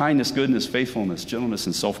 kindness, goodness, faithfulness, gentleness,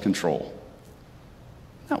 and self-control.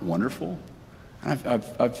 Isn't that wonderful?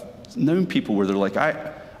 I've known people where they're like,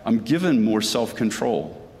 I'm given more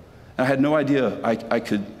self-control. I had no idea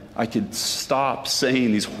I could stop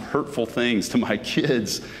saying these hurtful things to my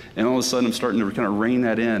kids, and all of a sudden I'm starting to kind of rein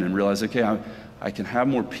that in and realize, okay, I can have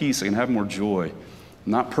more peace, I can have more joy.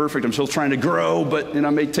 I'm not perfect. I'm still trying to grow, but I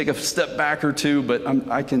may take a step back or two, but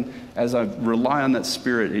I can, as I rely on that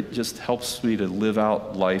Spirit, it just helps me to live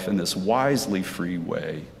out life in this wisely free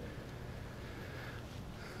way.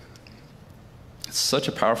 It's such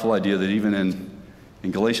a powerful idea that even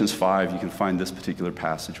in Galatians 5, you can find this particular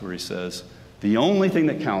passage where he says, the only thing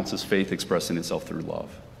that counts is faith expressing itself through love.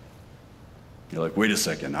 You're like, wait a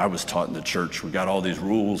second, I was taught in the church, we got all these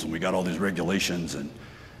rules and we got all these regulations, and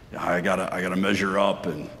I gotta measure up,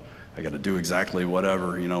 and I gotta do exactly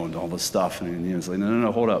whatever, and all this stuff. And he's like,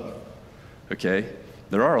 no, hold up. Okay?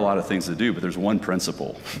 There are a lot of things to do, but there's one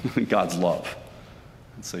principle, God's love.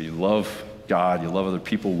 And so you love God, you love other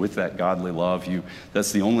people with that godly love.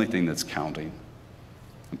 That's the only thing that's counting.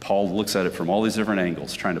 And Paul looks at it from all these different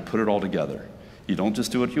angles, trying to put it all together. You don't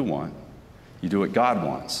just do what you want, you do what God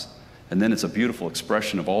wants. And then it's a beautiful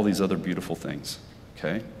expression of all these other beautiful things.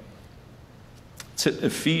 Okay? Let's hit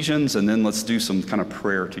Ephesians, and then let's do some kind of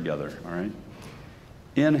prayer together, all right?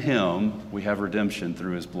 In him, we have redemption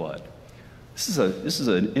through his blood. This is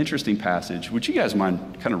an interesting passage. Would you guys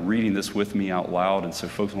mind kind of reading this with me out loud? And so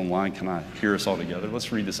folks online, can I hear us all together?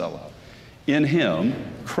 Let's read this out loud. In him,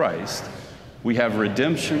 Christ, we have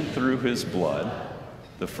redemption through his blood,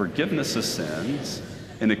 the forgiveness of sins,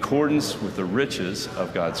 in accordance with the riches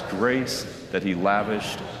of God's grace that he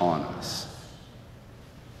lavished on us.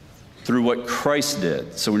 Through what Christ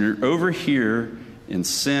did. So when you're over here in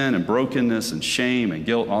sin and brokenness and shame and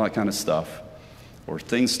guilt and all that kind of stuff, or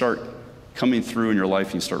things start coming through in your life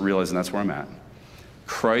and you start realizing that's where I'm at.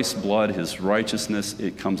 Christ's blood, his righteousness,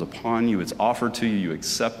 it comes upon you, it's offered to you, you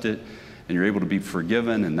accept it, and you're able to be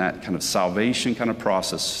forgiven, and that kind of salvation kind of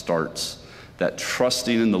process starts, that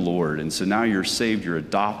trusting in the Lord. And so now you're saved, you're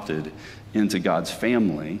adopted into God's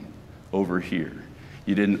family over here.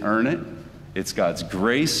 You didn't earn it. It's God's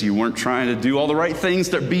grace. You weren't trying to do all the right things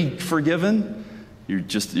to be forgiven.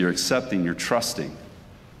 You're accepting, you're trusting.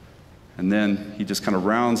 And then he just kind of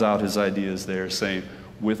rounds out his ideas there, saying,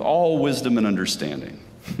 with all wisdom and understanding,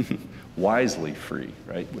 wisely free,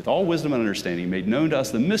 right? With all wisdom and understanding, made known to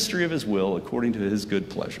us the mystery of his will according to his good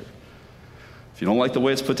pleasure. If you don't like the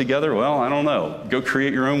way it's put together, well, I don't know. Go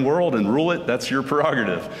create your own world and rule it. That's your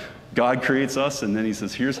prerogative. God creates us, and then he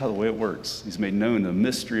says, here's how the way it works. He's made known the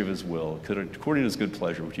mystery of his will according to his good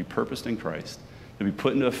pleasure, which he purposed in Christ, to be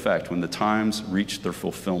put into effect when the times reach their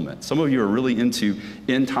fulfillment. Some of you are really into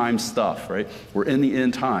end time stuff, right? We're in the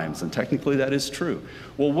end times, and technically that is true.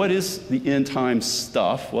 Well, what is the end time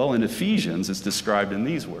stuff? Well, in Ephesians, it's described in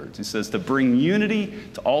these words. He says, to bring unity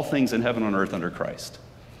to all things in heaven and on earth under Christ.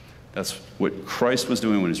 That's what Christ was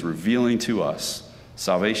doing when he's revealing to us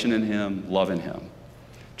salvation in him, love in him,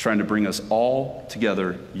 trying to bring us all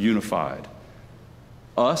together unified.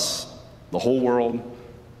 Us, the whole world,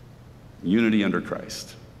 unity under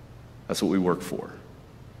Christ. That's what we work for.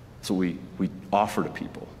 That's what we offer to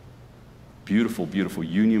people. Beautiful, beautiful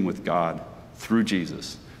union with God through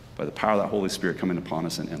Jesus by the power of that Holy Spirit coming upon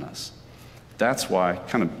us and in us. That's why I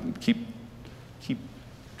kind of keep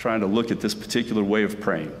trying to look at this particular way of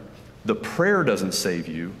praying. The prayer doesn't save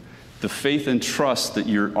you. The faith and trust that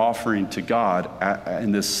you're offering to God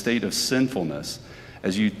in this state of sinfulness,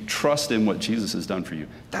 as you trust in what Jesus has done for you,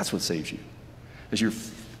 that's what saves you.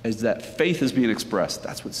 As that faith is being expressed,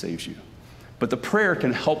 that's what saves you. But the prayer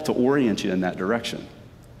can help to orient you in that direction.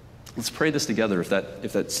 Let's pray this together if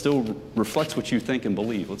that still reflects what you think and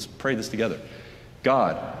believe. Let's pray this together.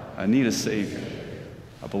 God, I need a Savior.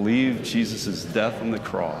 I believe Jesus' death on the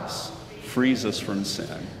cross frees us from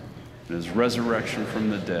sin, and his resurrection from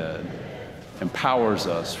the dead empowers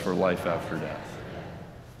us for life after death.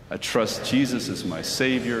 I trust Jesus as my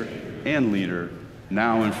Savior and leader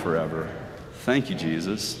now and forever. Thank you,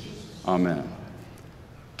 Jesus. Amen.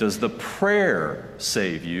 Does the prayer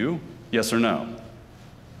save you? Yes or no?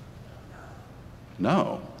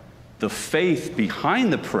 No. The faith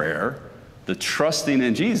behind the prayer, the trusting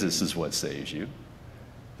in Jesus, is what saves you.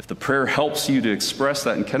 If the prayer helps you to express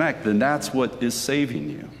that and connect, then that's what is saving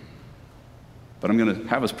you. But I'm going to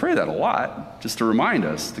have us pray that a lot, just to remind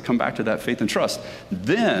us to come back to that faith and trust.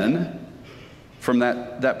 Then, from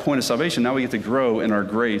that point of salvation, now we get to grow in our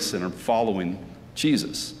grace and our following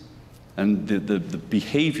Jesus and the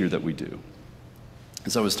behavior that we do.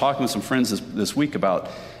 As I was talking with some friends this week about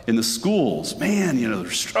in the schools, man, they're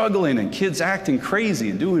struggling and kids acting crazy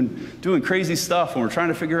and doing crazy stuff, and we're trying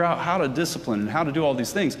to figure out how to discipline and how to do all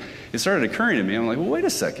these things. It started occurring to me. I'm like, well, wait a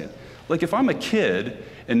second. Like, if I'm a kid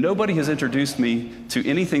and nobody has introduced me to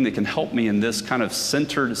anything that can help me in this kind of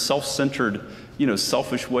self-centered,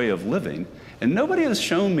 selfish way of living, and nobody has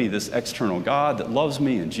shown me this external God that loves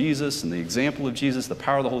me and Jesus and the example of Jesus, the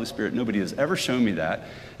power of the Holy Spirit, nobody has ever shown me that,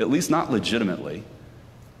 at least not legitimately,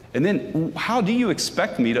 And then how do you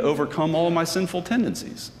expect me to overcome all of my sinful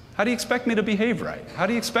tendencies? How do you expect me to behave right? How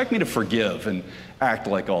do you expect me to forgive and act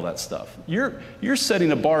like all that stuff? You're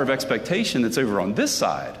setting a bar of expectation that's over on this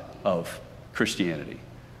side of Christianity,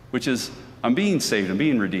 which is I'm being saved, I'm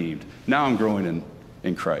being redeemed. Now I'm growing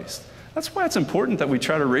in Christ. That's why it's important that we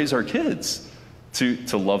try to raise our kids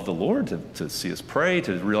to love the Lord, to see us pray,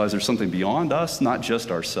 to realize there's something beyond us, not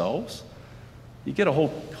just ourselves. You get a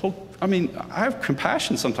whole I have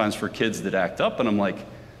compassion sometimes for kids that act up, and I'm like,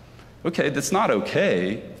 okay, that's not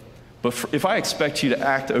okay, but if I expect you to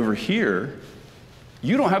act over here,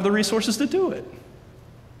 you don't have the resources to do it.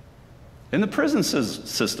 In the prison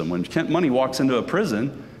system, when Kent Money walks into a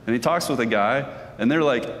prison and he talks with a guy, and they're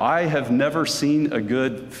like, I have never seen a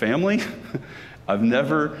good family. I've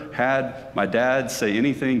never had my dad say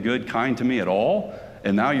anything good, kind to me at all.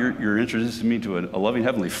 And now you're introducing me to a loving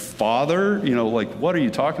Heavenly Father. What are you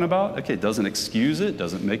talking about? Okay, it doesn't excuse it,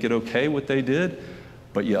 doesn't make it okay what they did,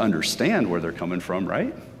 but you understand where they're coming from,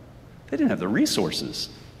 right? They didn't have the resources.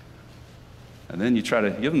 And then you try to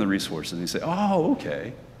give them the resources, and you say, oh,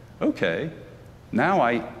 okay. Now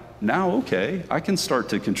I can start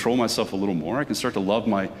to control myself a little more. I can start to love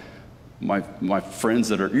my friends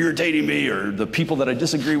that are irritating me or the people that I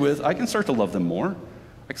disagree with. I can start to love them more.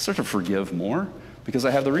 I can start to forgive more because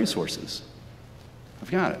I have the resources.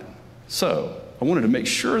 I've got it. So I wanted to make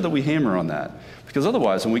sure that we hammer on that, because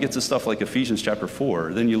otherwise when we get to stuff like Ephesians chapter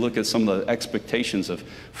 4, then you look at some of the expectations of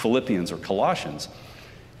Philippians or Colossians,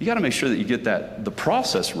 you got to make sure that you get the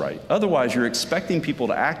process right. Otherwise you're expecting people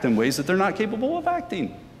to act in ways that they're not capable of acting.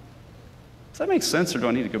 Does that make sense, or do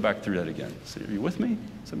I need to go back through that again? So are you with me?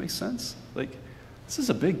 Does that make sense? This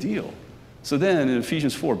is a big deal. So then in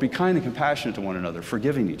Ephesians 4, be kind and compassionate to one another,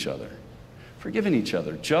 forgiving each other,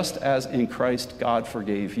 just as in Christ God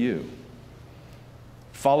forgave you.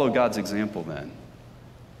 Follow God's example then,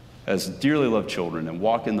 as dearly loved children, and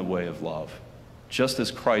walk in the way of love, just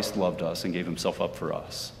as Christ loved us and gave himself up for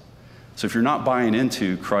us. So if you're not buying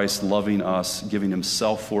into Christ loving us, giving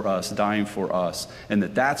himself for us, dying for us, and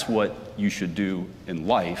that's what you should do in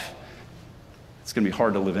life, it's going to be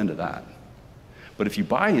hard to live into that. But if you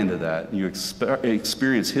buy into that, and you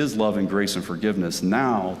experience his love and grace and forgiveness,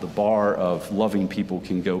 now the bar of loving people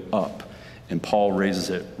can go up, and Paul raises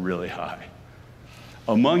it really high.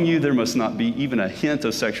 Among you there must not be even a hint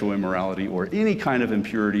of sexual immorality or any kind of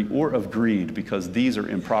impurity or of greed, because these are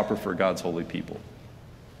improper for God's holy people.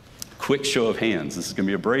 Quick show of hands. This is going to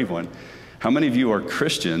be a brave one. How many of you are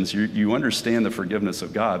Christians? You understand the forgiveness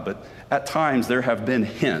of God, but at times there have been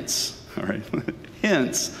hints, all right?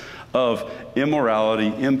 Hints of immorality,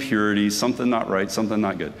 impurity, something not right, something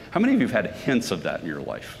not good. How many of you have had hints of that in your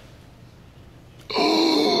life?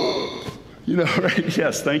 Right?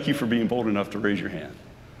 Yes, thank you for being bold enough to raise your hand.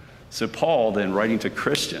 So Paul, then, writing to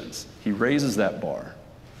Christians, he raises that bar,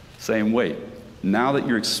 saying, wait, now that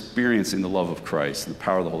you're experiencing the love of Christ and the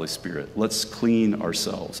power of the Holy Spirit, let's clean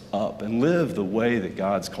ourselves up and live the way that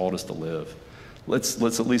God's called us to live. Let's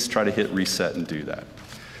at least try to hit reset and do that.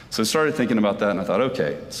 So I started thinking about that, and I thought,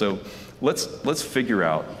 okay, so let's figure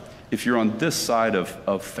out if you're on this side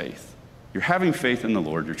of faith. You're having faith in the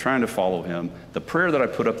Lord. You're trying to follow him. The prayer that I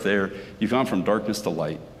put up there, you've gone from darkness to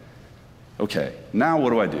light. Okay, now what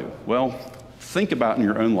do I do? Well, think about in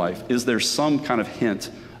your own life, is there some kind of hint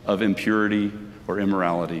of impurity or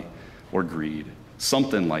immorality or greed?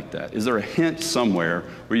 Something like that. Is there a hint somewhere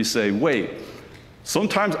where you say, wait,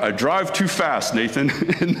 sometimes I drive too fast, Nathan,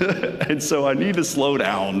 and so I need to slow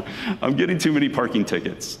down. I'm getting too many parking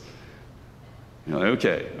tickets.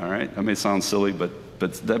 Okay, all right, that may sound silly, but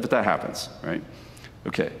that happens, right?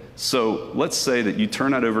 Okay, so let's say that you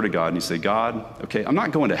turn that over to God and you say, God, okay, I'm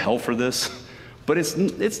not going to hell for this, but it's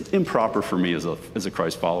improper for me as a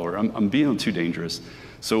Christ follower. I'm being too dangerous.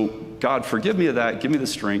 So God, forgive me of that, give me the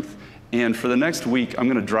strength, and for the next week, I'm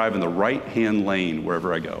going to drive in the right-hand lane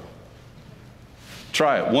wherever I go.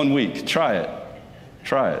 Try it, 1 week, try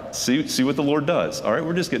it. See what the Lord does. All right,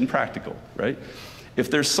 we're just getting practical, right? If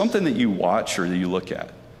there's something that you watch or that you look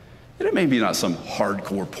at, and it may be not some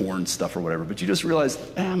hardcore porn stuff or whatever, but you just realize,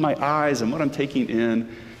 my eyes and what I'm taking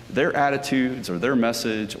in, their attitudes or their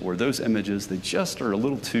message or those images, they just are a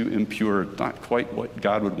little too impure, not quite what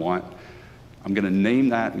God would want. I'm going to name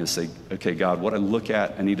that and say, okay, God, what I look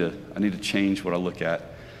at, I need to change what I look at.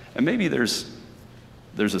 And maybe there's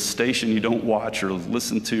a station you don't watch or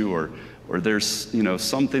listen to, or there's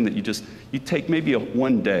something that you take maybe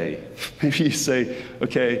one day. Maybe you say,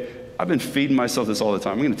 okay, I've been feeding myself this all the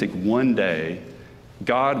time. I'm going to take one day.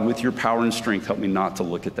 God, with your power and strength, help me not to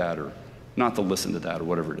look at that or not to listen to that or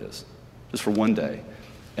whatever it is. Just for one day.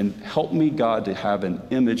 And help me, God, to have an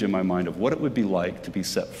image in my mind of what it would be like to be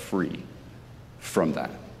set free from that.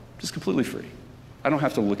 Just completely free. I don't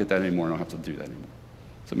have to look at that anymore. I don't have to do that anymore.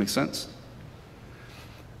 Does that make sense?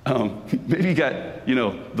 Maybe you got,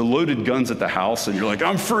 the loaded guns at the house and you're like,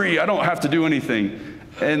 I'm free. I don't have to do anything.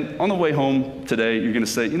 And on the way home today, you're going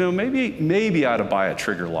to say, maybe I ought to buy a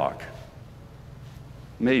trigger lock.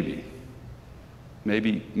 Maybe.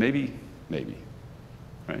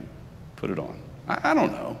 Right? Put it on. I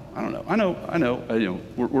don't know. I know.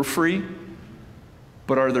 We're free.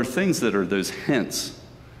 But are there things that are those hints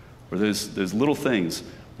or those little things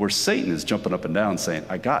where Satan is jumping up and down saying,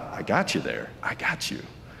 I got you there. I got you.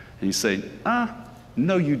 And you say,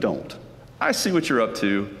 no, you don't. I see what you're up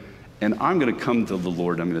to. And I'm going to come to the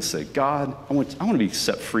Lord. And I'm going to say, God, I want to be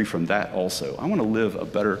set free from that also. I want to live a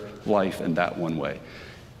better life in that one way.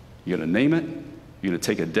 You're going to name it. You're going to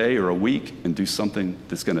take a day or a week and do something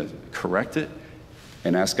that's going to correct it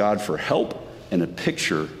and ask God for help and a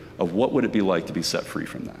picture of what would it be like to be set free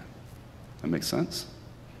from that. That makes sense?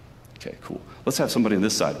 Okay, cool. Let's have somebody on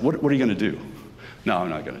this side. What are you going to do? No, I'm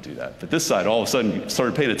not going to do that. But this side all of a sudden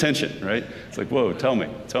started paying attention, right? It's like, whoa, tell me.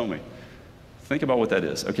 Think about what that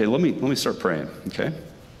is. Okay, let me start praying, okay?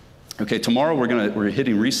 Okay, tomorrow we're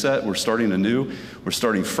hitting reset. We're starting anew. We're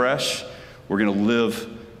starting fresh. We're going to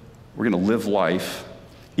live life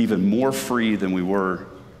even more free than we were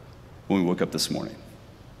when we woke up this morning.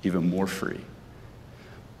 Even more free.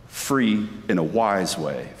 Free in a wise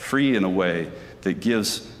way. Free in a way that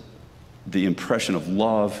gives the impression of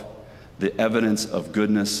love, the evidence of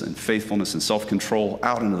goodness and faithfulness and self-control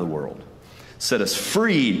out into the world. Set us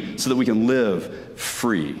free so that we can live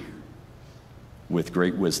free with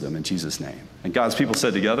great wisdom in Jesus' name. And God's people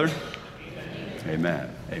said together,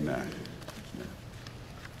 amen. Amen.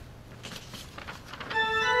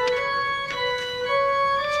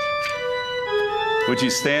 Would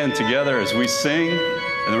you stand together as we sing, and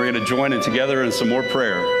then we're going to join in together in some more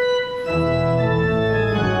prayer.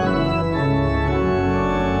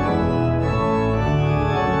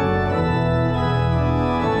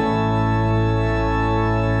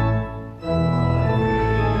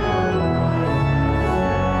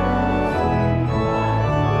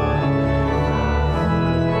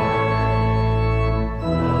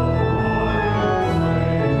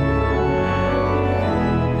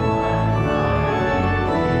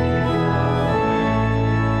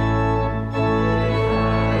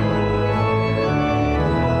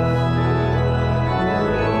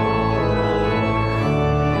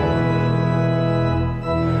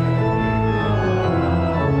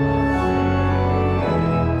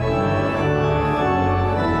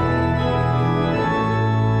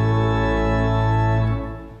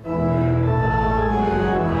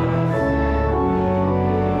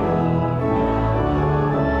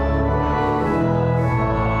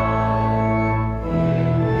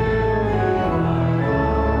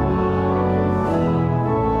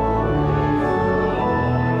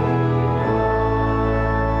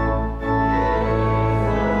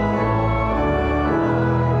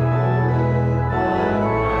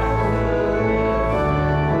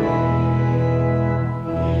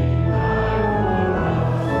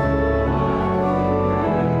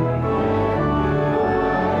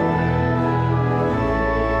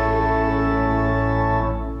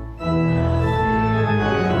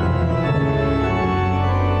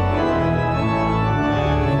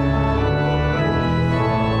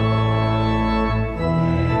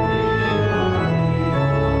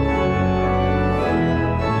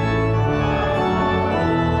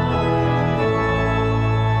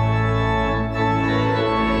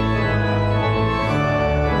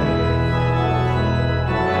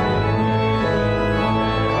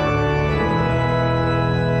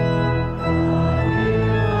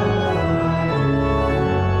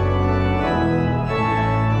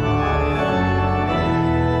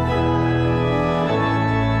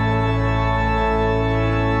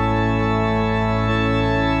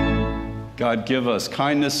 God, give us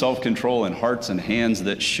kindness, self-control, and hearts and hands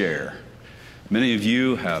that share. Many of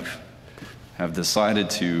you have decided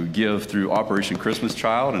to give through Operation Christmas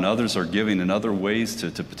Child, and others are giving in other ways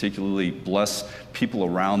to particularly bless people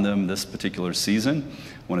around them this particular season.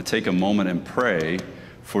 I want to take a moment and pray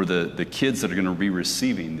for the kids that are going to be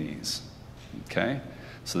receiving these, okay?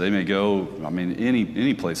 So they may go,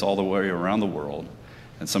 any place all the way around the world.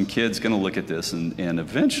 And some kid's going to look at this and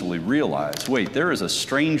eventually realize, wait, there is a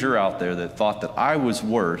stranger out there that thought that I was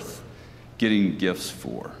worth getting gifts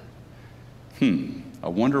for. I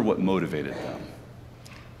wonder what motivated them.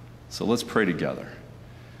 So let's pray together.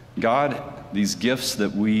 God, these gifts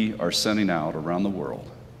that we are sending out around the world,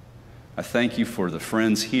 I thank you for the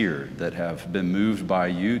friends here that have been moved by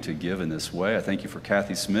you to give in this way. I thank you for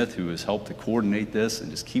Kathy Smith, who has helped to coordinate this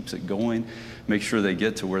and just keeps it going, make sure they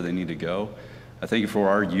get to where they need to go. I thank you for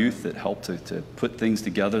our youth that help to put things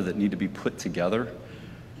together that need to be put together.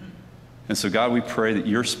 And so, God, we pray that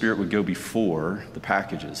your Spirit would go before the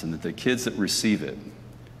packages and that the kids that receive it,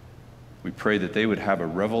 we pray that they would have a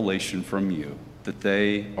revelation from you, that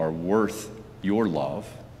they are worth your love.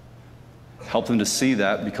 Help them to see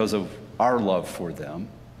that because of our love for them,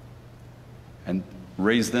 and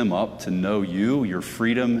raise them up to know you, your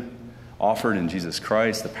freedom offered in Jesus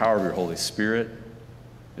Christ, the power of your Holy Spirit.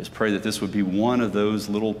 I just pray that this would be one of those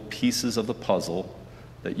little pieces of the puzzle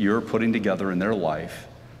that you're putting together in their life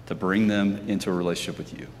to bring them into a relationship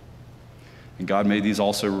with you. And God, may these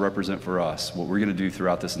also represent for us what we're going to do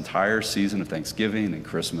throughout this entire season of Thanksgiving and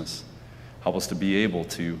Christmas. Help us to be able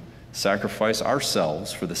to sacrifice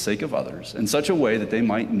ourselves for the sake of others in such a way that they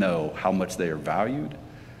might know how much they are valued,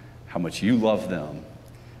 how much you love them,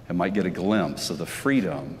 and might get a glimpse of the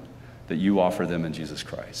freedom that you offer them in Jesus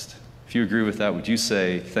Christ. If you agree with that, would you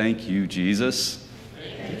say, thank you, Jesus?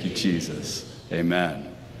 Thank you, Jesus.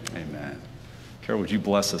 Amen. Amen. Carol, would you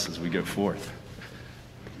bless us as we go forth?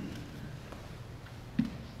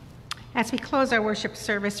 As we close our worship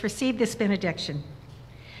service, receive this benediction.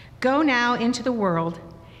 Go now into the world,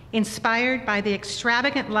 inspired by the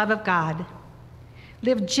extravagant love of God.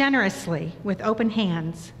 Live generously with open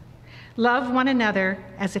hands. Love one another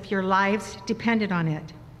as if your lives depended on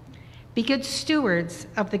it. Be good stewards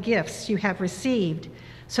of the gifts you have received,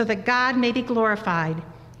 so that God may be glorified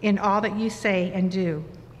in all that you say and do.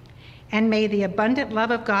 And may the abundant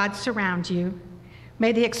love of God surround you.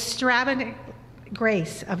 May the extravagant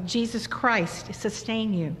grace of Jesus Christ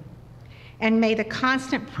sustain you. And may the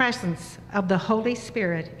constant presence of the Holy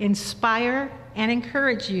Spirit inspire and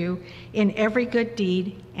encourage you in every good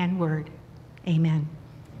deed and word. Amen.